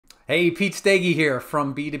Hey, Pete Stege here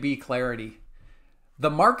from B2B Clarity. The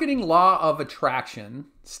marketing law of attraction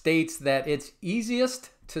states that it's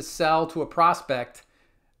easiest to sell to a prospect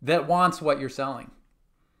that wants what you're selling.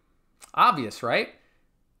 Obvious, right?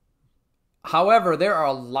 However, there are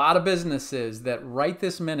a lot of businesses that right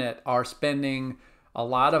this minute are spending a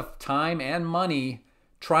lot of time and money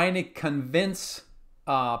trying to convince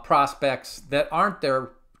prospects that aren't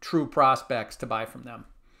their true prospects to buy from them.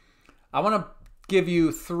 I want to give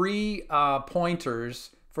you three pointers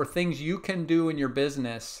for things you can do in your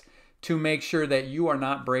business to make sure that you are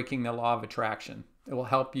not breaking the law of attraction. It will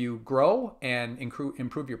help you grow and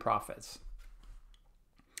improve your profits.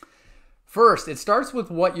 First, it starts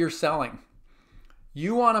with what you're selling.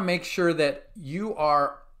 You want to make sure that you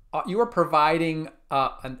are providing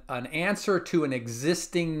an answer to an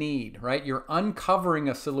existing need, right? You're uncovering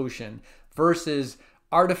a solution versus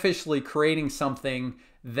artificially creating something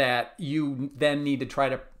that you then need to try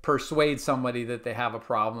to persuade somebody that they have a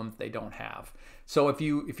problem that they don't have. So if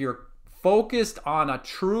you're focused on a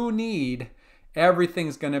true need,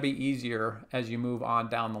 everything's going to be easier as you move on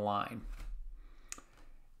down the line.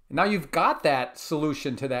 Now you've got that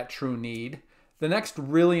solution to that true need. The next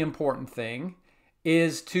really important thing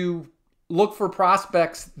is to look for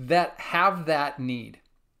prospects that have that need,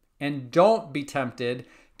 and don't be tempted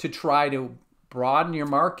to try to broaden your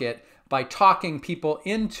market by talking people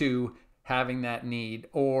into having that need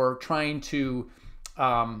or trying to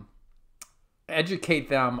educate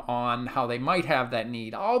them on how they might have that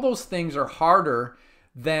need. All those things are harder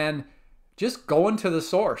than just going to the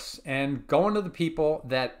source and going to the people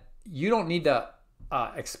that you don't need to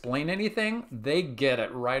explain anything. They get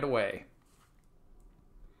it right away.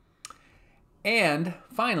 And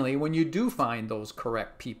finally, when you do find those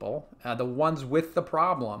correct people, the ones with the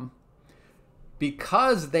problem,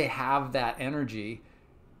 because they have that energy,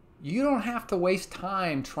 you don't have to waste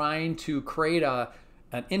time trying to create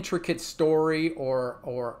an intricate story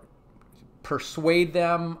or persuade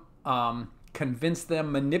them, convince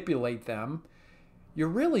them, manipulate them. You're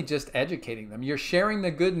really just educating them. You're sharing the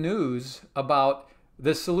good news about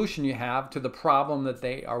the solution you have to the problem that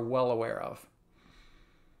they are well aware of.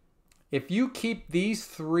 If you keep these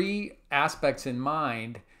three aspects in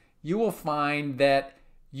mind, you will find that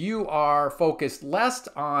you are focused less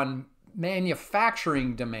on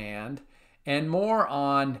manufacturing demand and more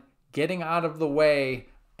on getting out of the way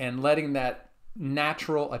and letting that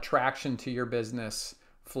natural attraction to your business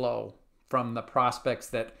flow from the prospects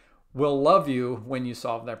that will love you when you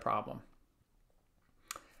solve their problem.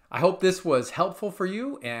 I hope this was helpful for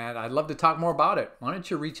you, and I'd love to talk more about it. Why don't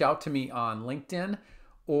you reach out to me on LinkedIn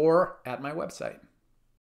or at my website.